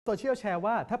โซเชียลแชร์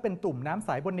ว่าถ้าเป็นตุ่มน้ำใส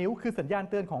บนนิ้วคือสัญญาณ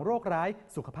เตือนของโรคร้าย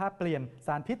สุขภาพเปลี่ยนส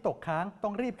ารพิษตกค้างต้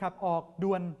องรีบขับออก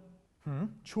ด่วน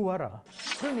ชัวร์เหรอ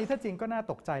เรื่องนี้ถ้าจริงก็น่า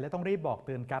ตกใจและต้องรีบบอกเ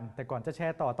ตือนกันแต่ก่อนจะแช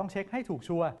ร์ต่อต้องเช็คให้ถูก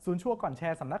ชัวร์ศูนย์ชัวร์ก่อนแช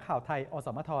ร์สำนักข่าวไทยอส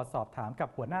มทสอบถามกับ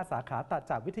หัวหน้าสาขาตัด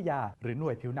จากวิทยาหรือหน่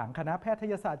วยผิวหนังคณะแพท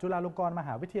ยศาสตร์จุฬาลงกรณ์มห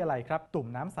าวิทยาลัยครับตุ่ม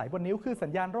น้ำใสบนนิ้วคือสั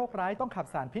ญญาณโรคร้ายต้องขับ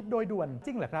สารพิษโดยด่วนจ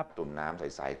ริงเหรอครับตุ่มน้ำใ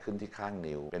สๆขึ้นที่ข้าง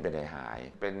นิ้วเป็นหาย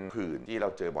เป็นผื่นที่เรา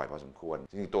เจอบ่อยพอสมควร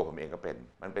จริงๆตัวผมเองก็เป็น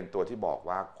มันเป็นตัวที่บอก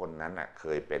ว่าคนนั้นเค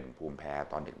ยเป็นภูมิแพ้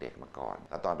ตอนเด็กๆมาก่อน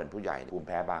แล้วตอนเป็นผู้ใหญ่ภูมิแ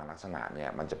พ้บางลักษณะเนี่ย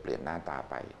มันจะเปลี่ยนหน้าตา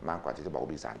ไปมากกว่าที่จะบอกว่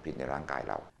ามีสารพิษในร่างกาย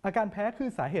เราอาการแพ้คือ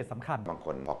สาเหตุสำคัญบางค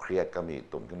นพอเครียดก็มี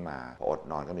ตุ่มขึ้นมาพออด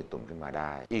นอนก็มีตุ่มขึ้นมาไ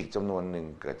ด้อีกจำนวนหนึ่ง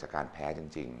เกิดจากการแพ้จ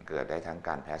ริงๆเกิดได้ทั้งก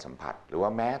ารแพ้สัมผัสหรือว่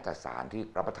าแม้แต่สารที่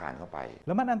รับประทานเข้าไปแ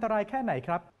ล้วมันอันตรายแค่ไหนค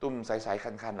รับตุ่มใสๆ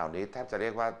คันๆเหล่านี้แทบจะเรี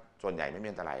ยกว่าส่วนใหญ่ไม่มี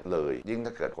อันตรายเลยยิ่งถ้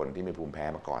าเกิดคนที่มีภูมิแพ้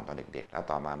มาก่อนตอนเด็กๆแล้ว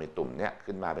ต่อมามีตุ่มเนี้ย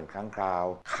ขึ้นมาเป็นครั้งคราว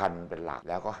คันเป็นหลัก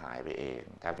แล้วก็หายไปเอง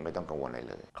แทบไม่ต้องกังวลอะไร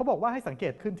เลยเขาบอกว่าให้สังเก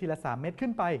ตขึ้นทีละ3 เม็ดขึ้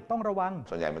นไปต้องระวัง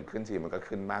ส่วนใหญ่มันขึ้นทีมันก็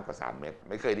ขึ้นมากกว่า3 เม็ด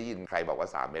ไม่เคยได้ยินใครบอกว่า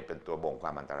3 เม็ดเป็นตัวบ่งคว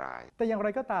ามอันตรายแต่อย่างไร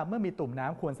ก็ตามเมื่อมีตุ่มน้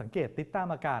ำควรสังเกตติดตาม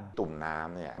อาการตุ่มน้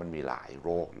ำเนี่ยมันมีหลายโร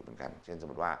คอยู่เหมือนกันเช่นสม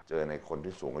มติว่าเจอในคน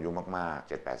ที่สูงอายุมาก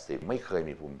ๆ70-80ไม่เคย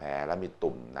มีภูมิแพ้และมี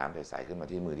ตุ่มน้ำใสๆขึ้นมา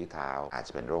ที่มือที่เท้าอาจจ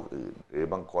ะเป็นโรคอื่นหรือ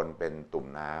บางคนเป็นตุ่ม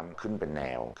น้ำขึ้นเป็นแน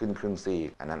วขึ้นครึ่งซีก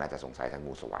อันนั้นอาจจะสงสัยทาง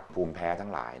งูสวัสด์ภูมิแพ้ทั้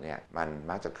งหลายเนี่ยมัน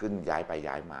มักจะขึ้นย้ายไป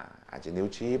ย้ายมาอาจจะนิ้ว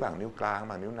ชี้บ้างนิ้วกลาง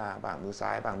บ้างนิ้วนางบ้างมือซ้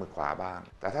ายบ้างมือขวาบ้าง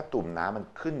แต่ถ้าตุ่มน้ำมัน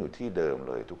ขึ้นอยู่ที่เดิม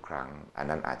เลยทุกครั้งอัน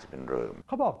นั้นอาจจะเป็นเริมเ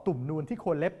ขาบอกตุ่มนูนที่โค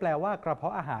นเล็บแปลว่ากระเพา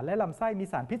ะอาหารและลำไส้มี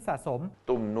สารพิษสะสม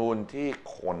ตุ่มนูนที่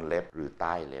โคนเล็บหรือใ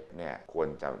ต้เล็บเนี่ยควร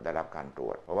จะได้รับการตร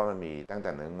วจเพราะว่ามันมีตั้งแ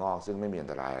ต่เนื้องอกซึ่งไม่มีอัน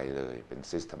ตรายอะไรเลยเป็น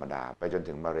ซิสธรรมดาไปจน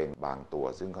ถึงมะเร็งบางตัว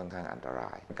ซึ่งค่อนข้างอันตร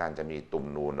ายการจะมีตุ่ม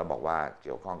นูนแล้วบอกว่าเ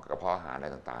กี่ยวข้องกับกระเพาะอาหารอะไร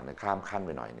ต่างๆเนี่ยข้ามขั้นไป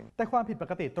หน่อยนึงแต่ความผิดป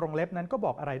กติตรงเล็บนั้นก็บ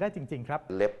อกอะไรได้จริงๆครับ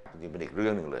เล็บจริงๆเป็นอีกเรื่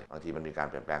องหนึ่งเลยบางทีมันมีการ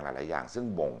เปลี่ยนแปลงหลายๆอย่างซึ่ง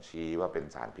บ่งชี้ว่าเป็น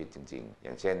สารพิษจริงๆอ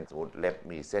ย่างเช่นสมมติเล็บ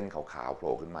มีเส้นขาวๆโผ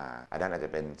ล่ขึ้นมาอันนั้นอาจจะ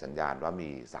เป็นสัญญาณว่ามี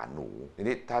สารหนูที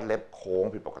นี้ถ้าเล็บโค้ง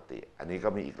ผิดปกติอันนี้ก็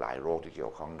มีอีกหลายโรคที่เกี่ย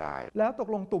วข้องได้แล้วตก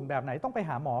ลงตุ่มแบบไหนต้องไป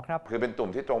หาหมอครับคือเป็นตุ่ม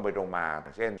ที่ตรงไปตรงมา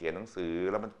เช่นเขียนหนังสือ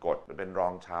แล้วมันกดเป็นรอ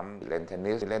งช้ำเล่นเทน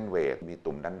นิสเล่นเวทมี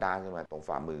ตุ่มด้านๆขึ้นมาตรง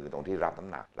ฝ่ามือตรงที่รับน้ำ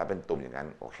หนักแล้วเป็นตุ่มอย่างนั้น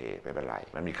โอเคไม่เป็นไร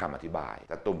มันมีคำอธิบาย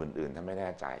แต่ตุ่มอื่นๆถ้าไม่แน่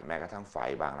ใจแม้กระทั่งไฝ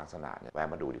บางลักษณะเนี่ยแวะ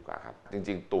มาดูดีกว่าครับจ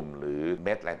ริงๆตุ่มหรือเ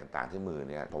ม็ดอะไรต่างๆที่มือ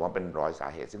เนี่ยผมว่าเป็นร้อยสา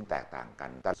เหตุซึ่งแตกต่างกั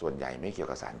นแต่ส่วนใหญ่ไม่เกี่ยว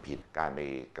กับสารพิษการไป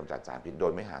กำจัดสารพิษโด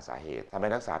ยไม่หาสาเหตุทำให้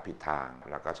รักษาผิดทาง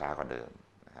แล้วก็ช้ากว่าเดิม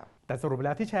แต่สรุปแ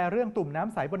ล้วที่แชร์เรื่องตุ่มน้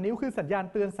ำใสบนนิ้วคือสัญญาณ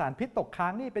เตือนสารพิษตกค้า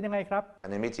งนี่เป็นยังไงครับอัน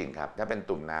นี้ไม่จริงครับถ้าเป็น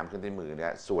ตุ่มน้ำขึ้นที่มือเนี่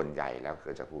ยส่วนใหญ่แล้วเ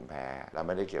กิดจากภูมิแพ้แล้วไ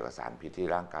ม่ได้เกี่ยวกับสารพิษที่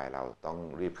ร่างกายเราต้อง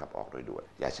รีบขับออกโดยด่วน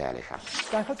อย่าแชร์เลยครับ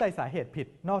การเข้าใจสาเหตุผิด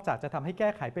นอกจากจะทำให้แก้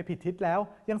ไขไปผิดทิศแล้ว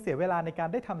ยังเสียเวลาในการ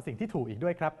ได้ทำสิ่งที่ถูกอีกด้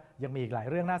วยครับยังมีอีกหลาย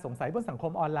เรื่องน่าสงสัยบนสังค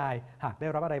มออนไลน์หากได้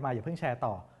รับอะไรมาอย่าเพิ่งแชร์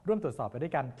ต่อร่วมตรวจสอบไปด้ว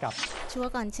ยกันกับชัวร์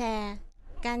ก่อนแชร์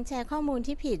การแชร์ข้อมูล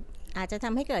ที่ผิดอาจจะท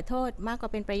ำให้เกิดโทษมากกว่า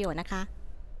เป็นประโยชน์นะคะ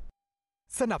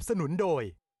สนับสนุนโดย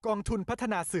กองทุนพัฒ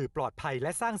นาสื่อปลอดภัยแล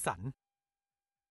ะสร้างสรรค์